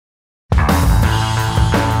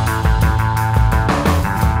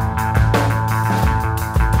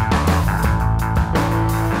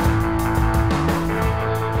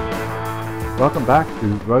Welcome back to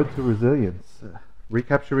Road to Resilience,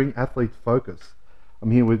 recapturing athlete focus.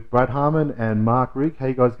 I'm here with Brad Harmon and Mark Rigg. How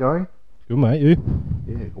you guys going? Good, mate. You?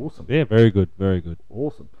 Yeah, awesome. Yeah, very good. Very good.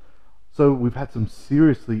 Awesome. So we've had some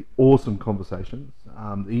seriously awesome conversations. The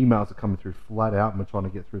emails are coming through flat out and we're trying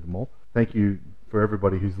to get through them all. Thank you for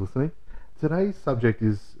everybody who's listening. Today's subject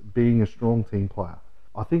is being a strong team player.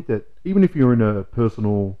 I think that even if you're in a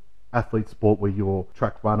personal athlete sport where you're a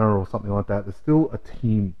track runner or something like that, there's still a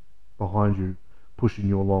team behind you pushing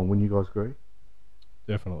you along. Wouldn't you guys agree?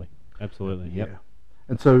 Definitely. Absolutely. Yep. Yeah.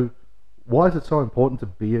 And so why is it so important to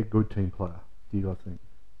be a good team player, do you guys think?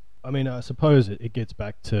 I mean, I suppose it gets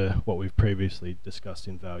back to what we've previously discussed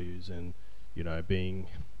in values, and, you know, being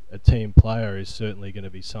a team player is certainly going to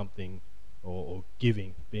be something, or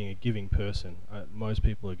giving, being a giving person. Most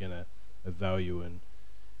people are going to value,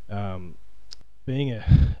 and being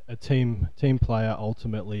a team player,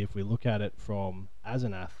 ultimately, if we look at it from as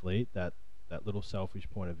an athlete, that little selfish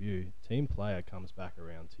point of view, team player comes back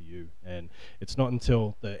around to you. And it's not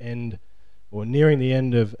until the end or nearing the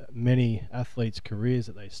end of many athletes' careers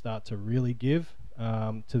that they start to really give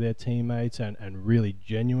to their teammates and really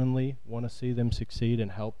genuinely want to see them succeed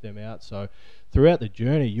and help them out. So throughout the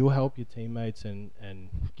journey, you'll help your teammates and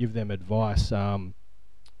give them advice.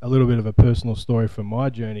 A little bit of a personal story from my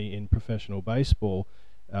journey in professional baseball.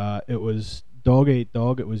 It was dog eat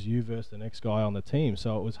dog. It was you versus the next guy on the team.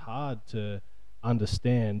 So it was hard to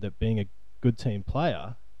understand that being a good team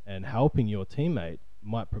player and helping your teammate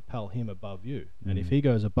might propel him above you. And if he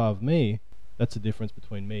goes above me, that's the difference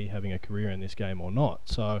between me having a career in this game or not.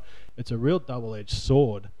 So it's a real double-edged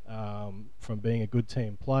sword, from being a good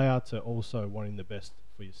team player to also wanting the best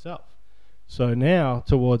for yourself. So now,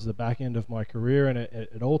 towards the back end of my career, and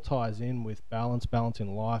it all ties in with balance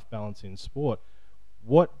in life, balance in sport.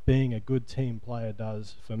 What being a good team player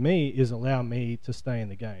does for me is allow me to stay in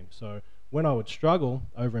the game. So when I would struggle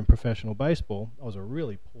over in professional baseball, I was a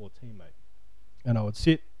really poor teammate. And I would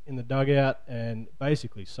sit in the dugout and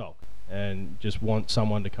basically sulk and just want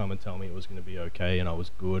someone to come and tell me it was going to be okay and I was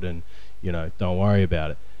good and, you know, don't worry about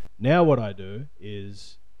it. Now what I do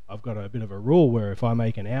is I've got a bit of a rule where if I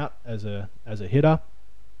make an out as a hitter,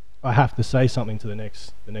 I have to say something to the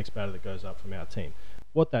next batter that goes up from our team.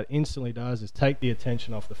 What that instantly does is take the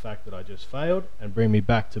attention off the fact that I just failed and bring me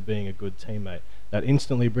back to being a good teammate. That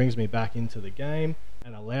instantly brings me back into the game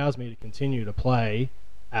and allows me to continue to play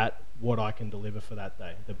at what I can deliver for that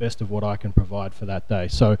day, the best of what I can provide for that day.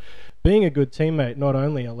 So being a good teammate not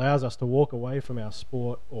only allows us to walk away from our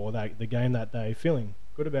sport or the game that day feeling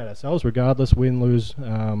good about ourselves, regardless, win, lose,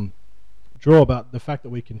 draw, but the fact that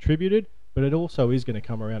we contributed, but it also is going to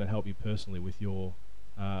come around and help you personally with your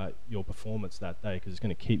performance that day, because it's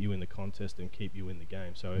going to keep you in the contest and keep you in the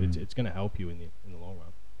game. So it's going to help you in the long run.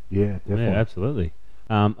 Yeah, definitely. Yeah, absolutely.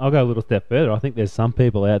 I'll go a little step further. I think there's some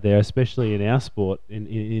people out there, especially in our sport,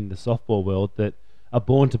 in the softball world, that are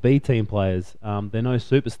born to be team players. They're no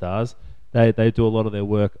superstars. They do a lot of their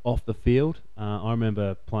work off the field. I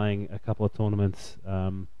remember playing a couple of tournaments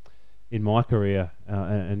in my career,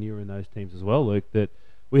 and you were in those teams as well, Luke, that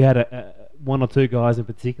we had one or two guys in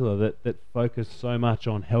particular that focused so much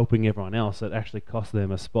on helping everyone else that actually cost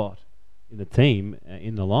them a spot in the team,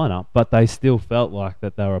 in the lineup, but they still felt like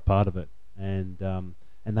that they were a part of it.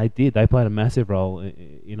 And they did. They played a massive role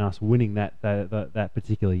in us winning that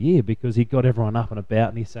particular year, because he got everyone up and about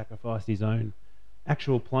and he sacrificed his own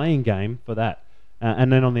actual playing game for that.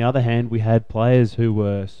 And then on the other hand, we had players who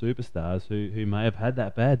were superstars who may have had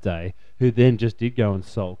that bad day, who then just did go and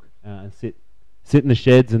sulk and sit in the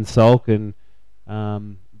sheds and sulk and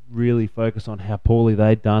really focus on how poorly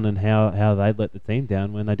they'd done and how they'd let the team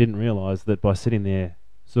down, when they didn't realise that by sitting there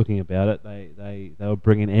sulking about it, they were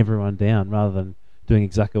bringing everyone down rather than doing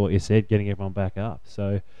exactly what you said, getting everyone back up.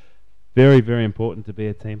 So very, very important to be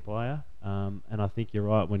a team player. And I think you're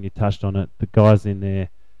right when you touched on it. The guys in there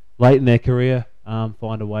late in their career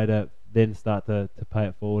find a way to then start to pay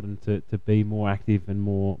it forward and to be more active and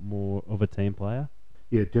more of a team player.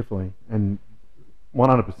 Yeah, definitely. And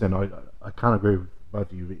 100%, I can't agree with both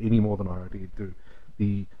of you any more than I already do.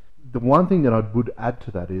 The one thing that I would add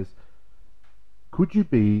to that is,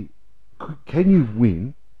 can you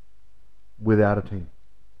win without a team?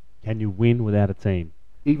 Can you win without a team?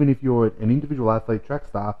 Even if you're an individual athlete, track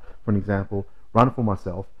star, for an example, run for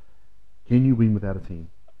myself, can you win without a team?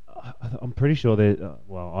 I'm pretty sure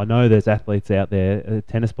I know there's athletes out there,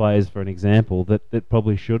 tennis players for an example, that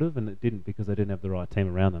probably should have and that didn't because they didn't have the right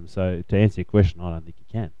team around them. So to answer your question, I don't think you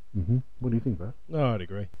can. Mm-hmm. What do you think, Brad? No, I'd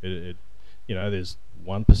agree. There's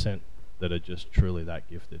 1% that are just truly that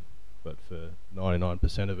gifted. But for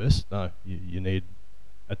 99% of us, no, you need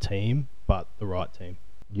a team, but the right team.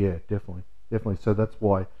 Yeah, definitely. definitely. So that's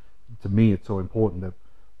why, to me, it's so important that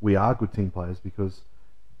we are good team players, because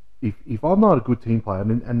if I'm not a good team player,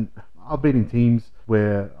 and I've been in teams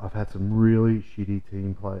where I've had some really shitty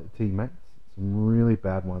teammates, some really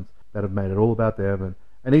bad ones that have made it all about them,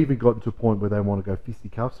 and even gotten to a point where they want to go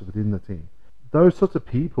fisticuffs within the team. Those sorts of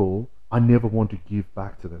people, I never want to give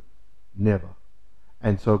back to them, never.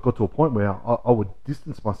 And so it got to a point where I would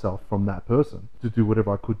distance myself from that person to do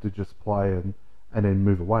whatever I could to just play and then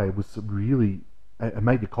move away. It was really, it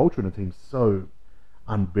made the culture in the team so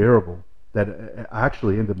unbearable that it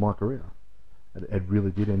actually ended my career. It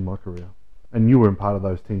really did end my career. And you were in part of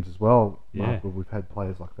those teams as well, Mark, Yeah. where we've had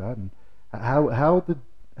players like that. And how did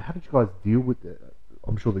you guys deal with it?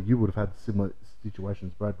 I'm sure that you would have had similar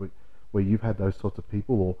situations, Brad, where you've had those sorts of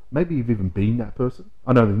people, or maybe you've even been that person.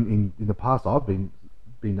 I know in the past I've been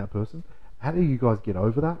that person. How do you guys get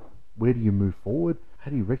over that? Where do you move forward?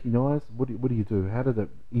 How do you recognise? What do you do? How did it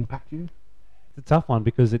impact you? It's a tough one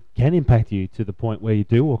because it can impact you to the point where you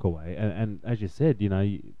do walk away. And as you said,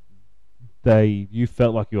 you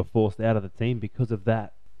felt like you were forced out of the team because of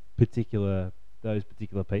those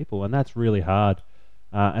particular people, and that's really hard.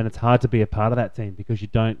 And it's hard to be a part of that team because you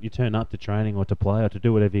turn up to training or to play or to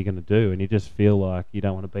do whatever you're going to do, and you just feel like you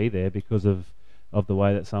don't want to be there because of the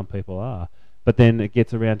way that some people are. But then it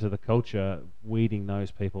gets around to the culture, weeding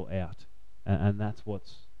those people out, and that's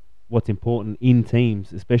what's important in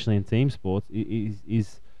teams, especially in team sports,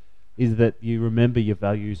 is that you remember your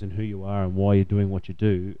values and who you are and why you're doing what you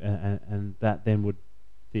do, and that then would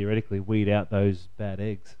theoretically weed out those bad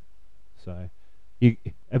eggs. So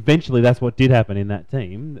eventually that's what did happen in that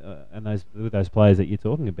team, and those players that you're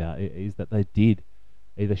talking about, is that they did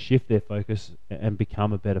either shift their focus and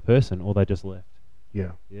become a better person, or they just left.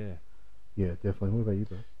 Yeah, definitely. What about you,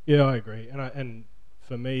 bro? Yeah, I agree. And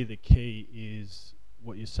for me, the key is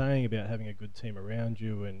what you're saying about having a good team around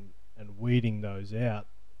you and weeding those out.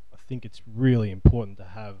 I think it's really important to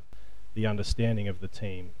have the understanding of the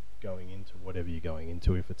team going into whatever you're going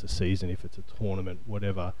into, if it's a season, if it's a tournament,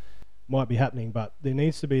 whatever might be happening. But there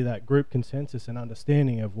needs to be that group consensus and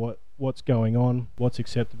understanding of what's going on, what's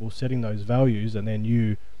acceptable, setting those values, and then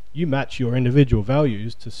you match your individual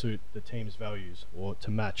values to suit the team's values or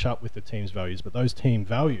to match up with the team's values. But those team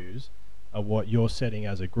values are what you're setting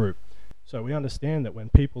as a group. So we understand that when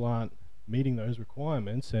people aren't meeting those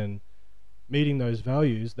requirements and meeting those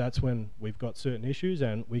values, that's when we've got certain issues,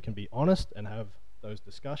 and we can be honest and have those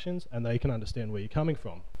discussions, and they can understand where you're coming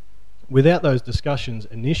from. Without those discussions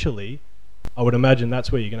initially, I would imagine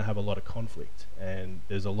that's where you're going to have a lot of conflict. And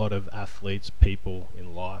there's a lot of athletes, people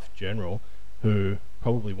in life general, who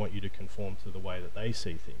probably want you to conform to the way that they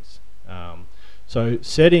see things. So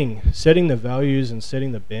setting the values and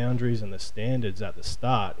setting the boundaries and the standards at the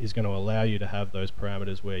start is going to allow you to have those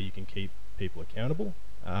parameters where you can keep people accountable,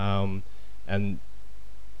 and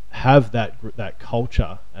have that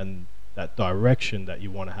culture and that direction that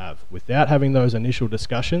you want to have. Without having those initial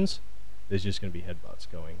discussions, there's just going to be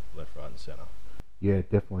headbutts going left, right, and center. Yeah,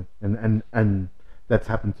 definitely. And that's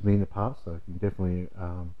happened to me in the past, so I can definitely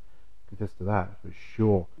contest to that for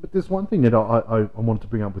sure. But there's one thing that I wanted to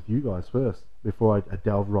bring up with you guys first before I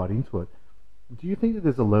delve right into it. Do you think that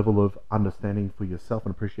there's a level of understanding for yourself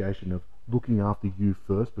and appreciation of looking after you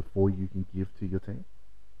first before you can give to your team?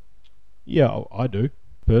 Yeah, I do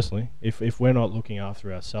personally. If we're not looking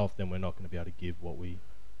after ourselves, then we're not going to be able to give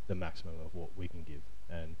the maximum of what we can give.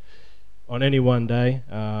 And on any one day,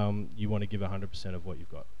 you want to give 100% of what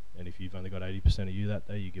you've got. And if you've only got 80% of you that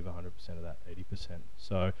day, you give 100% of that 80%.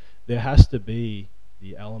 So there has to be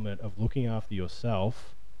the element of looking after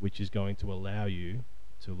yourself, which is going to allow you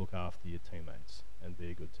to look after your teammates and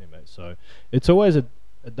be a good teammate. So it's always a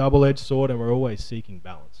double-edged sword, and we're always seeking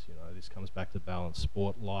balance. This comes back to balance,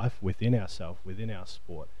 sport, life, within ourselves, within our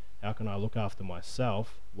sport. How can I look after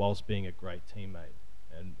myself whilst being a great teammate?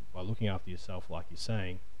 And by looking after yourself, like you're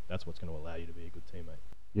saying, that's what's going to allow you to be a good teammate.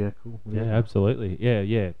 Yeah, cool. Yeah, absolutely.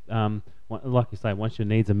 Yeah. Like you say, once your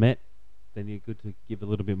needs are met, then you're good to give a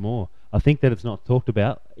little bit more. I think that it's not talked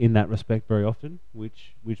about in that respect very often,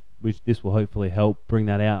 which this will hopefully help bring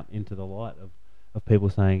that out into the light of people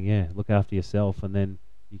saying, yeah, look after yourself, and then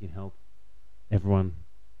you can help everyone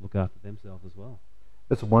look after themselves as well.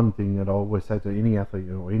 That's one thing that I always say to any athlete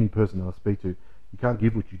or any person that I speak to: you can't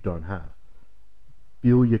give what you don't have.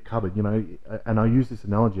 Fill your cupboard, and I use this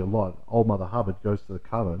analogy a lot. Old Mother Hubbard goes to the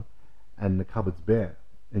cupboard, and the cupboard's bare.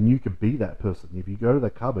 And you can be that person. If you go to the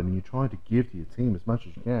cupboard and you're trying to give to your team as much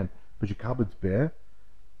as you can, but your cupboard's bare,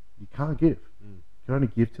 you can't give. You can only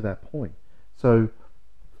give to that point. So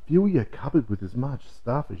fill your cupboard with as much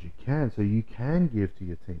stuff as you can, so you can give to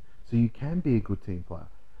your team, so you can be a good team player.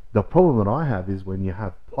 The problem that I have is when you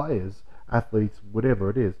have players, athletes, whatever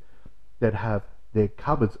it is, that have their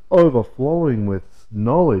cupboards overflowing with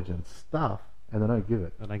knowledge and stuff, and they don't give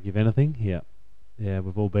it. They don't give anything. Yeah, yeah.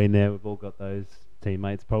 We've all been there. We've all got those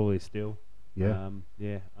teammates, probably still. Yeah.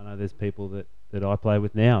 Yeah. I know there's people that I play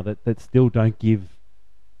with now that still don't give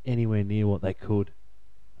anywhere near what they could.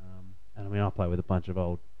 And I mean, I play with a bunch of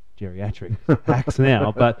old geriatric hacks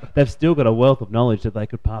now, but they've still got a wealth of knowledge that they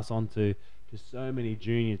could pass on to so many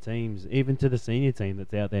junior teams, even to the senior team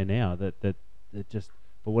that's out there now. That just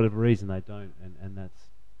for whatever reason they don't, and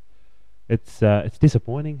it's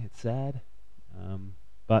disappointing. It's sad,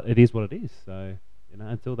 but it is what it is. So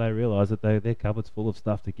until they realise that their cupboard's full of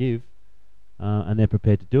stuff to give, and they're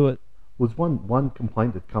prepared to do it. Was one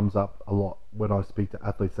complaint that comes up a lot when I speak to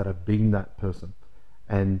athletes that have been that person,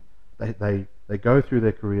 and they go through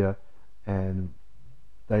their career and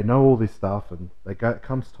they know all this stuff, and it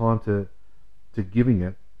comes time to giving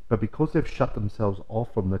it, but because they've shut themselves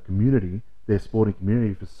off from the community, their sporting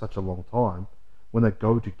community, for such a long time, when they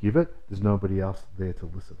go to give it, there's nobody else there to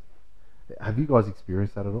listen. Have you guys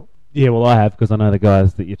experienced that at all? Yeah, well, I have, because I know the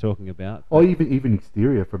guys that you're talking about. Or even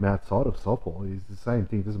exterior from outside of softball is the same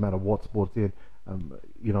thing. It doesn't matter what sport it's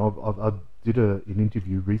in. I did an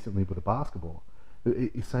interview recently with a basketball.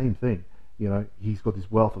 Same thing. He's got this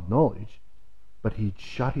wealth of knowledge, but he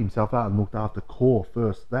shut himself out and looked after core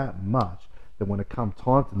first that much that when it comes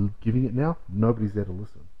time to giving it now, nobody's there to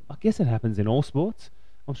listen. I guess it happens in all sports.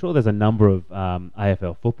 I'm sure there's a number of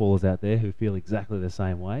AFL footballers out there who feel exactly the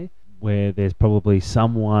same way, where there's probably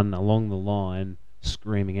someone along the line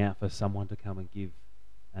screaming out for someone to come and give,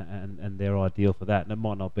 and they're ideal for that. And it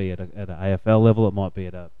might not be at an AFL level, it might be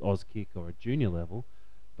at a Auskick or a junior level,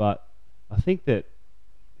 but I think that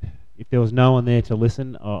if there was no one there to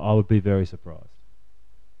listen, I would be very surprised.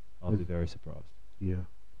 I'd be very surprised. Yeah.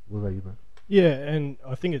 What about you, mate? Yeah, and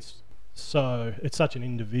I think it's such an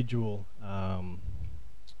individual, I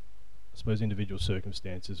suppose, individual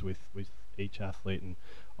circumstances with each athlete, and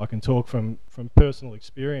I can talk from personal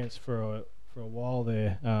experience for a while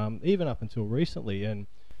there, even up until recently. And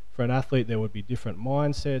for an athlete, there would be different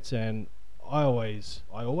mindsets, and I always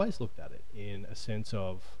looked at it in a sense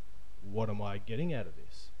of, what am I getting out of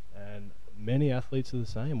this? And many athletes are the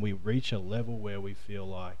same. We reach a level where we feel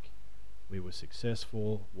like we were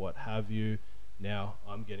successful, what have you. Now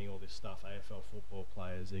I'm getting all this stuff. AFL football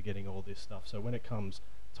players, they're getting all this stuff. So when it comes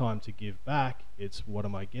time to give back, it's what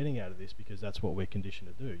am I getting out of this? Because that's what we're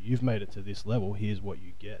conditioned to do. You've made it to this level. Here's what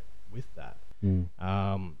you get with that.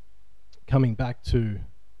 Coming back to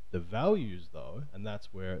the values, though, and that's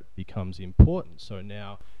where it becomes important. So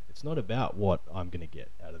now it's not about what I'm going to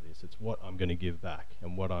get out of this. It's what I'm going to give back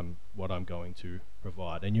and what I'm going to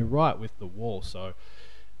provide. And you're right with the wall. So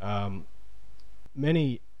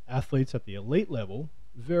many athletes at the elite level,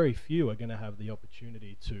 very few are going to have the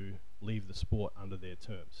opportunity to leave the sport under their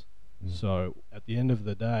terms. So at the end of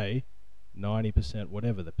the day, 90%,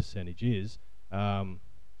 whatever the percentage is,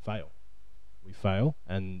 fail. We fail,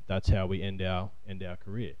 and that's how we end our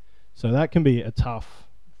career. So that can be a tough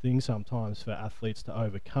thing sometimes for athletes to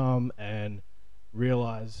overcome and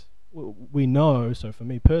realize. We know, so for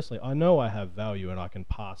me personally, I know I have value and I can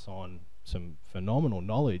pass on some phenomenal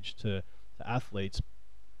knowledge to athletes.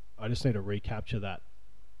 I just need to recapture that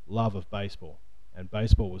love of baseball. And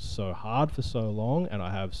baseball was so hard for so long, and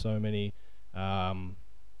I have so many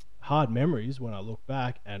hard memories when I look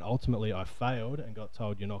back, and ultimately I failed and got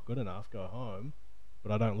told you're not good enough, go home.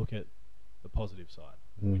 But I don't look at the positive side,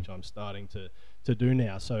 which I'm starting to do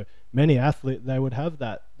now. So many athletes, they would have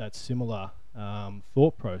that similar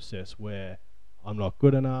thought process where I'm not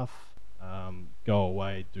good enough, go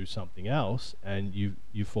away, do something else, and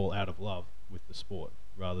you fall out of love with the sport,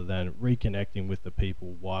 rather than reconnecting with the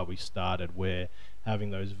people why we started, where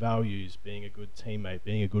having those values, being a good teammate,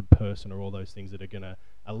 being a good person, are all those things that are going to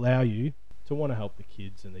allow you to want to help the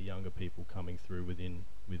kids and the younger people coming through within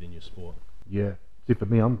your sport. Yeah. See, for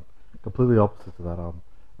me, I'm completely opposite to that.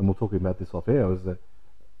 And we're talking about this off air, is that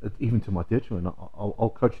even to my detriment,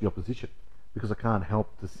 I'll coach the opposition because I can't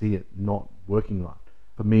help to see it not working right.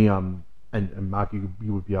 For me, and Mark, you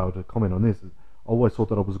would be able to comment on this, I always thought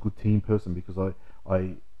that I was a good team person because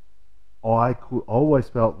I always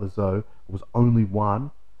felt as though I was only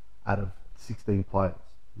one out of 16 players.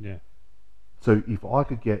 Yeah. So if I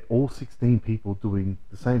could get all 16 people doing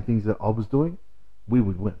the same things that I was doing, we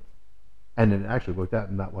would win. And it actually worked out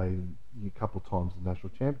in that way a couple of times in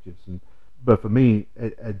national championships. But for me,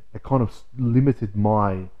 it kind of limited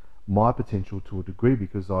my potential to a degree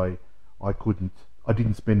because I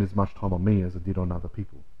didn't spend as much time on me as I did on other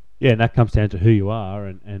people. Yeah, and that comes down to who you are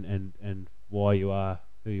and why you are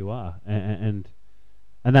who you are. And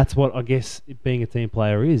And that's what I guess being a team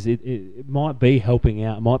player is. It might be helping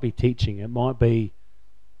out, it might be teaching, it might be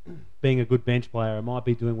being a good bench player, it might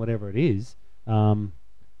be doing whatever it is. And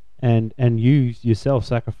you yourself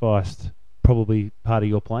sacrificed probably part of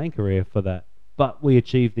your playing career for that. But we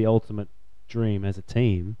achieved the ultimate dream as a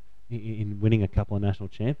team in winning a couple of national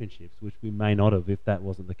championships, which we may not have if that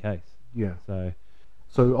wasn't the case. Yeah. So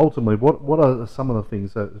ultimately, what are some of the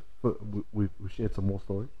things that we've shared some more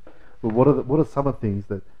stories? But what are some of the things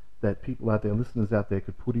that people out there, listeners out there,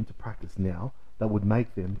 could put into practice now that would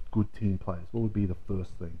make them good team players? What would be the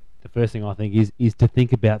first thing? The first thing I think is to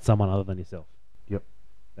think about someone other than yourself. Yep.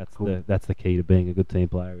 That's the key to being a good team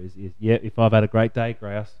player. Is if I've had a great day,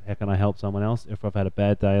 Grouse, how can I help someone else? If I've had a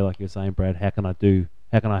bad day, like you're saying, Brad, how can I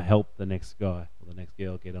help the next guy or the next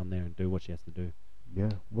girl get on there and do what she has to do? Yeah.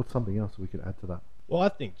 What's something else we could add to that? Well, I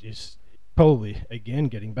think just probably, again,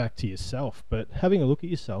 getting back to yourself, but having a look at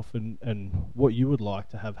yourself and what you would like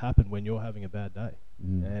to have happen when you're having a bad day,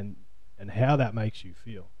 and how that makes you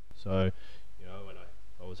feel. So, when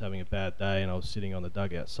I was having a bad day and I was sitting on the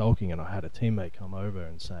dugout sulking, and I had a teammate come over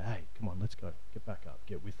and say, "Hey, come on, let's go, get back up,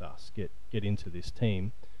 get with us, get into this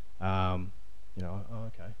team." Oh,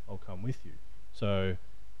 okay, I'll come with you. So,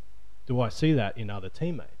 do I see that in other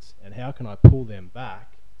teammates, and how can I pull them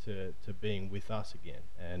back to being with us again?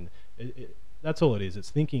 And that's all it is.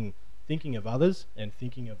 It's thinking of others and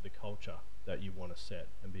thinking of the culture that you want to set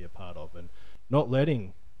and be a part of, and not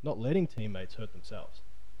letting teammates hurt themselves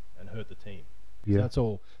and hurt the team. Yeah. That's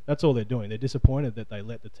all they're doing. They're disappointed that they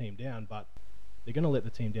let the team down, but they're going to let the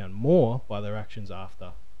team down more by their actions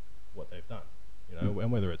after what they've done.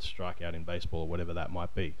 And whether it's strikeout in baseball or whatever that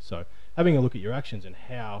might be. So having a look at your actions and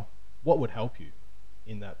what would help you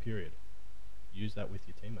in that period, use that with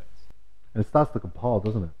your teammates. And it starts to compile,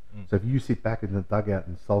 doesn't it? So if you sit back in the dugout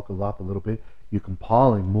and sulk up a little bit, you're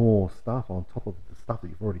compiling more stuff on top of the stuff that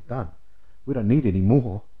you've already done. We don't need any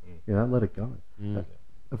more. Let it go. And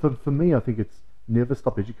for me, I think it's never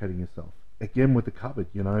stop educating yourself. Again, with the cupboard,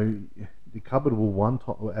 the cupboard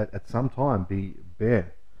will at some time be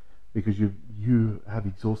bare because you have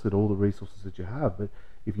exhausted all the resources that you have. But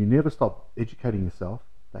if you never stop educating yourself,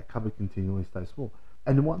 that cupboard continually stays full.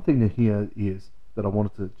 And the one thing that I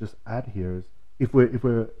wanted to just add here is if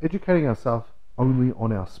we're educating ourselves only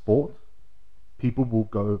on our sport, people will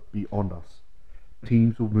go beyond us.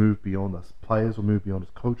 Teams will move beyond us. Players will move beyond us.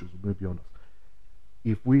 Coaches will move beyond us.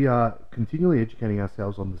 If we are continually educating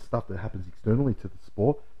ourselves on the stuff that happens externally to the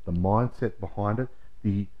sport, the mindset behind it,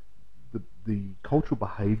 the cultural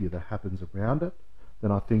behaviour that happens around it,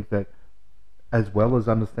 then I think that as well as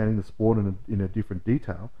understanding the sport in a different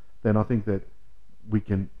detail, then I think that we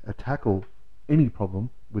can tackle any problem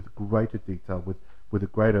with greater detail, with a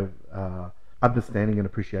greater understanding and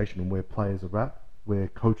appreciation of where players are at, where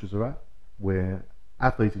coaches are at, where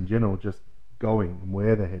athletes in general are just going and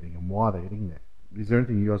where they're heading and why they're heading there. Is there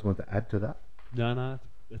anything you guys want to add to that? No,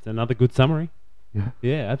 it's another good summary.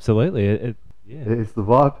 Yeah, absolutely. It's the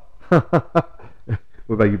vibe. What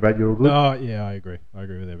about you, Brad? You're all good? No, yeah, I agree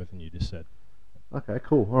with everything you just said. Okay,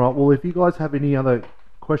 cool. All right. Well, if you guys have any other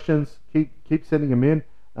questions, keep sending them in.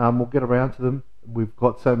 We'll get around to them. We've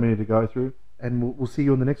got so many to go through, and we'll see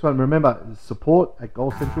you on the next one. Remember,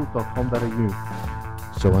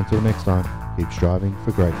 support@goalcentral.com.au. So until next time, keep striving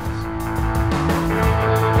for greatness.